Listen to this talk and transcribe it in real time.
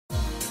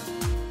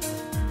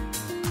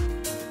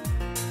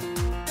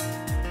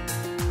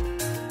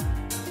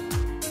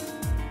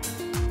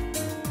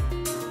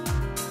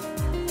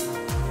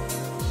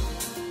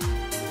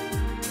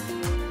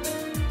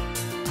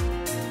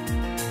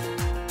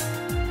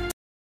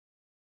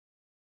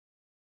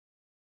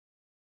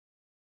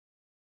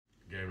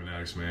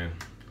Nice, man.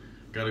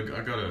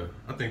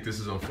 I think this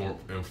is an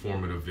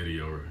informative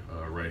video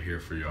right here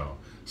for y'all.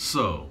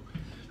 So,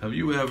 have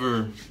you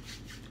ever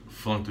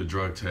flunked a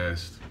drug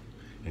test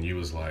and you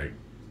was like,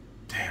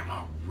 damn,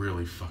 I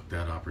really fucked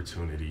that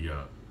opportunity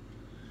up?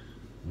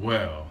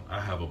 Well,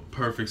 I have a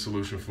perfect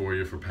solution for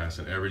you for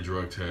passing every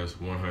drug test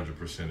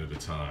 100% of the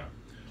time.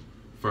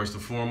 First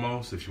and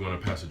foremost, if you want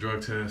to pass a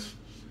drug test,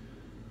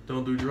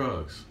 don't do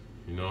drugs.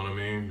 You know what I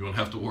mean? You don't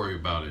have to worry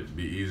about it.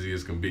 Be easy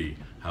as can be.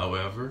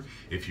 However,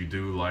 if you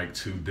do like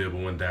to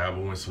dibble and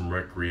dabble in some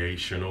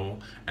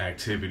recreational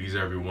activities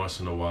every once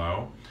in a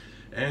while,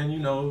 and you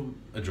know,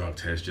 a drug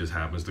test just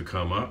happens to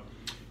come up,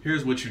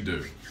 here's what you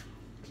do.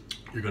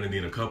 You're going to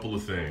need a couple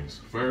of things.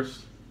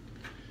 First,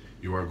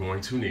 you are going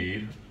to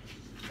need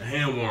a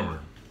hand warmer.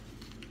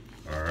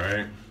 All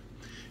right.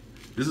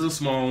 This is a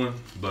small one,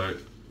 but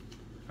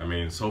I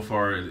mean, so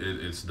far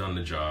it's done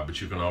the job,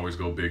 but you can always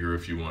go bigger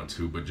if you want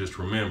to. But just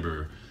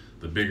remember,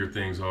 the bigger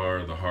things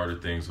are, the harder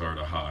things are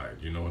to hide.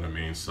 You know what I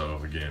mean? So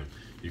again,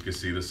 you can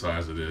see the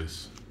size of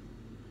this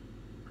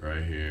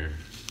right here.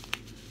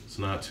 It's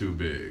not too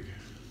big,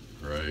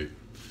 right?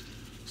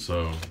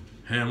 So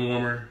hand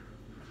warmer,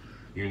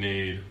 you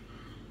need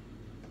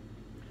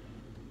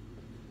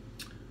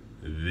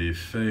the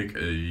fake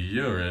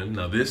urine.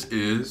 Now this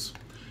is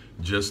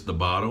just the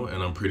bottle,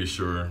 and I'm pretty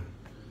sure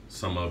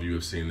some of you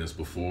have seen this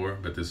before,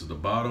 but this is the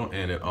bottle,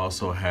 and it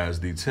also has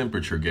the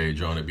temperature gauge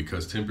on it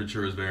because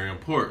temperature is very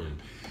important.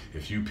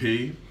 If you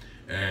pee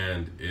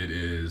and it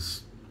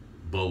is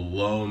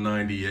below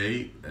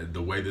 98,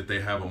 the way that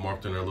they have it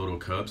marked in their little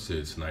cups,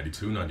 it's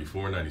 92,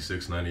 94,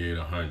 96, 98,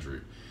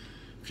 100.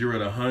 If you're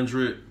at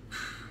 100,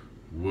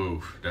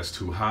 woo, that's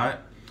too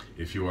hot.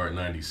 If you are at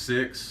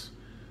 96,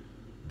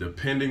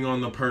 depending on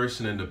the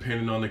person and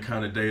depending on the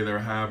kind of day they're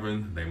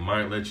having, they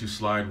might let you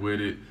slide with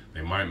it.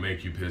 They might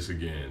make you piss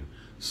again.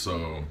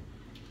 So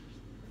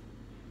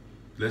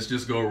let's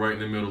just go right in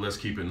the middle. Let's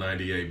keep it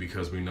 98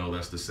 because we know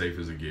that's the safe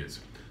as it gets.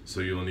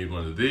 So you'll need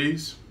one of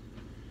these.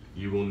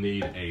 You will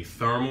need a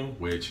thermal,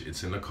 which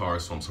it's in the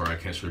car, so I'm sorry I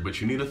can't show you, but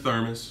you need a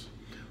thermos,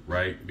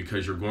 right?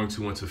 Because you're going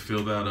to want to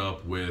fill that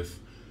up with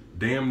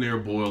damn near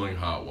boiling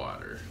hot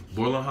water.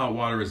 Boiling hot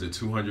water is at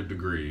 200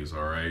 degrees,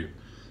 all right?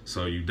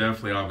 So you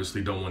definitely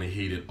obviously don't want to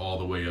heat it all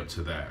the way up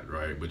to that,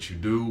 right? But you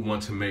do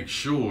want to make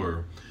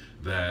sure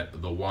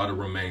that the water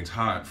remains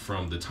hot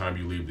from the time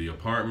you leave the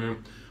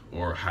apartment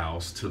or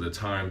house to the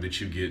time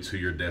that you get to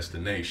your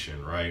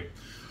destination, right?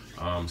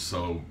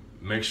 So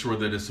make sure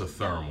that it's a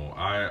thermal.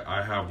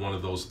 I have one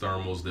of those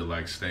thermals that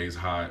like stays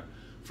hot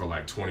for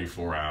like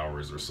 24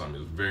 hours or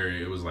something.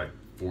 It was like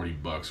 40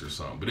 bucks or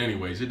something. But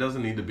anyways, it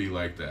doesn't need to be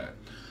like that.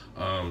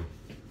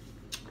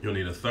 You'll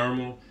need a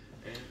thermal.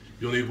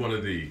 You'll need one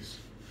of these.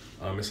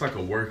 It's like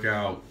a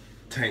workout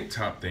tank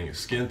top thing. It's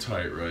skin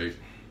tight, right?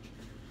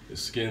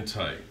 It's skin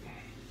tight.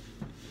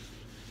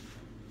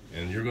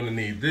 And you're gonna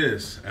need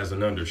this as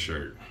an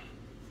undershirt.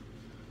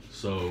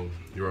 So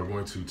you are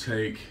going to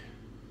take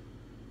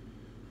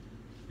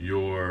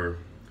now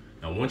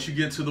once you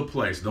get to the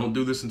place, don't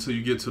do this until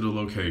you get to the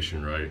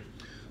location, right?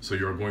 So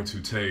you're going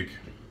to take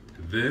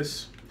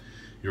this,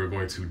 you're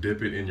going to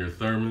dip it in your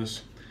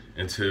thermos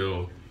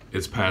until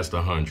it's past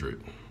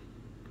 100,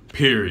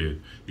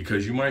 period.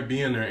 Because you might be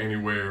in there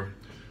anywhere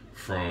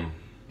from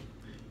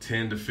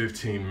 10 to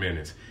 15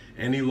 minutes.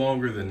 Any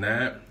longer than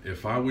that,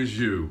 if I was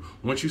you,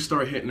 once you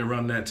start hitting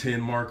around that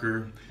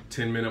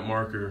 10-minute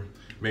marker,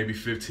 maybe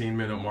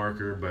 15-minute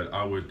marker, but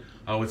I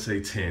would say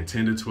 10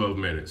 to 12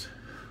 minutes.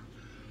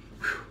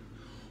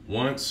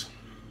 Once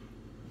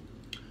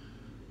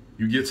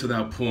you get to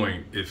that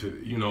point, if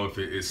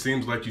it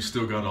seems like you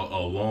still got a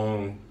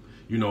long,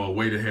 a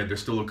wait ahead,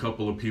 there's still a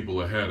couple of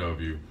people ahead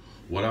of you,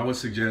 what I would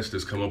suggest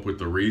is come up with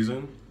the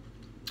reason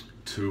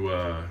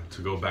to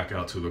go back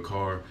out to the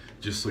car,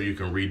 just so you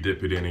can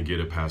re-dip it in and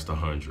get it past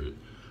 100.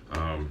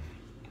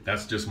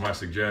 That's just my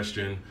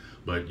suggestion,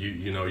 but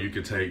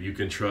you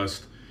can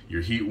trust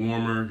your heat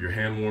warmer, your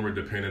hand warmer,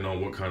 depending on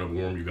what kind of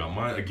warmer you got.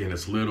 Mine, again,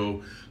 it's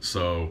little,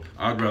 so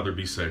I'd rather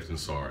be safe than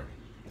sorry.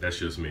 That's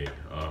just me.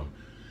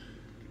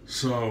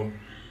 So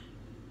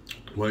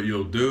what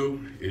you'll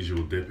do is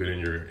you'll dip it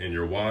in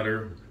your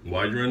water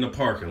while you're in the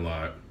parking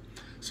lot.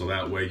 So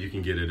that way you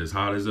can get it as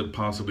hot as it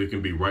possibly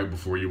can be right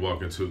before you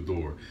walk into the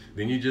door.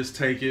 Then you just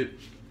take it.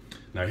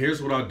 Now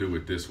here's what I do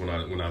with this when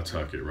I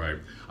tuck it, right?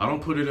 I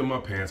don't put it in my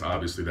pants.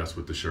 Obviously that's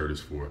what the shirt is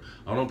for.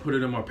 I don't put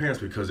it in my pants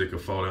because it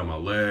could fall down my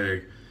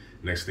leg.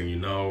 Next thing you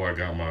know, I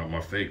got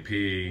my fake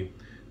pee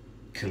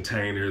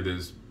container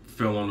that's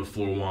fell on the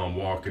floor while I'm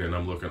walking and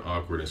I'm looking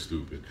awkward and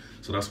stupid.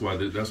 So that's what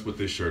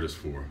this shirt is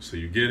for. So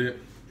you get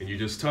it and you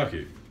just tuck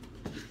it,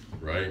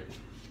 right?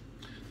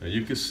 Now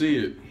you can see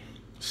it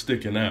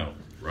sticking out,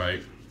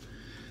 right?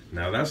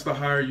 Now that's the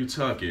higher you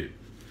tuck it.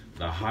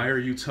 The higher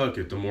you tuck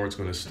it, the more it's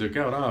going to stick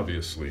out,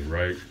 obviously,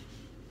 right?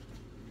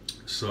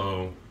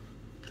 So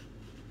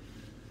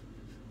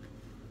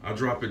I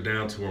drop it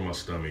down to where my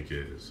stomach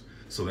is.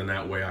 So then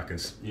that way I can,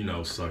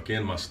 suck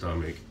in my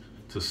stomach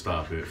to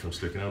stop it from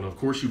sticking out. And of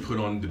course, you put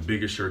on the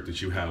biggest shirt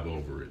that you have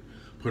over it.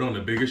 Put on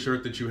the biggest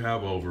shirt that you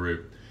have over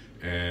it,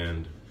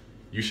 and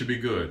you should be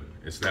good.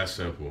 It's that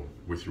simple.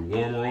 With your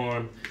warmer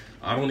on,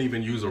 I don't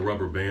even use a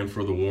rubber band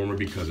for the warmer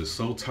because it's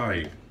so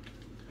tight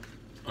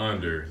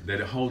under that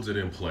it holds it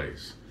in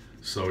place.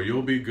 So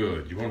you'll be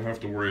good. You won't have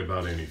to worry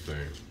about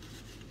anything.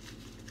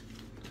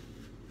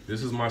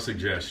 This is my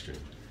suggestion.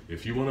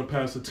 If you want to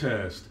pass a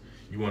test,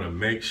 you want to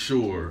make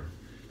sure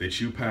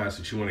that you pass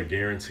it, you want to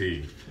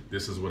guarantee,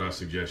 this is what I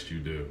suggest you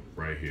do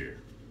right here.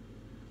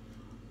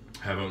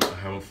 Haven't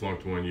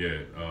flunked one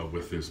yet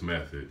with this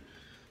method.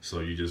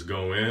 So you just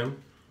go in,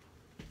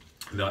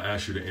 they'll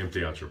ask you to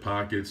empty out your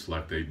pockets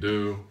like they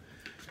do,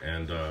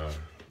 and the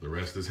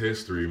rest is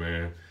history,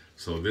 man.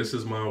 So this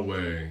is my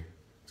way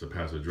to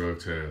pass a drug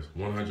test,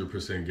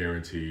 100%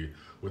 guaranteed,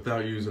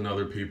 without using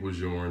other people's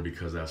urine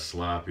because that's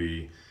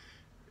sloppy.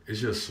 It's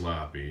just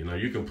sloppy. You know,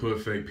 you can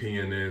put fake pee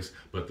in this,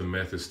 but the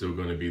method's still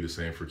going to be the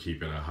same for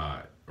keeping it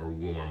hot, or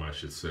warm, I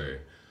should say.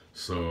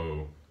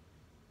 So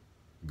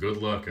good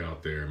luck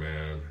out there,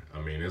 man.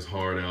 I mean, it's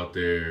hard out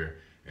there,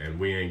 and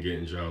we ain't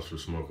getting jobs for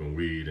smoking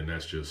weed, and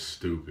that's just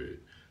stupid.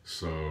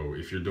 So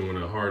if you're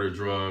doing a harder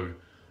drug,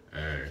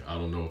 hey, I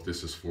don't know if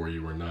this is for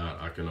you or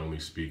not. I can only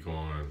speak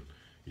on,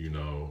 you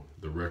know,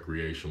 the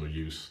recreational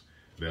use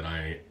that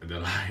I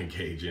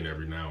engage in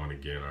every now and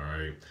again, all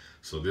right?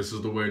 So this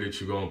is the way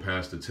that you go and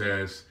pass the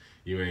test.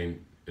 There's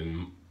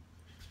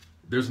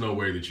no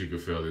way that you can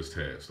fail this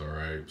test, all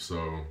right?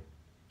 So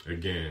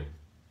again,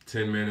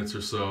 10 minutes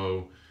or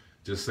so,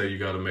 just say you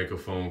got to make a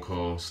phone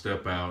call,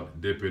 step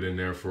out, dip it in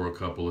there for a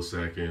couple of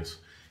seconds,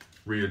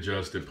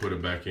 readjust it, put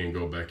it back in,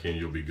 go back in,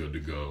 you'll be good to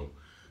go.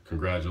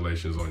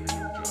 Congratulations on your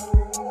new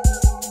job.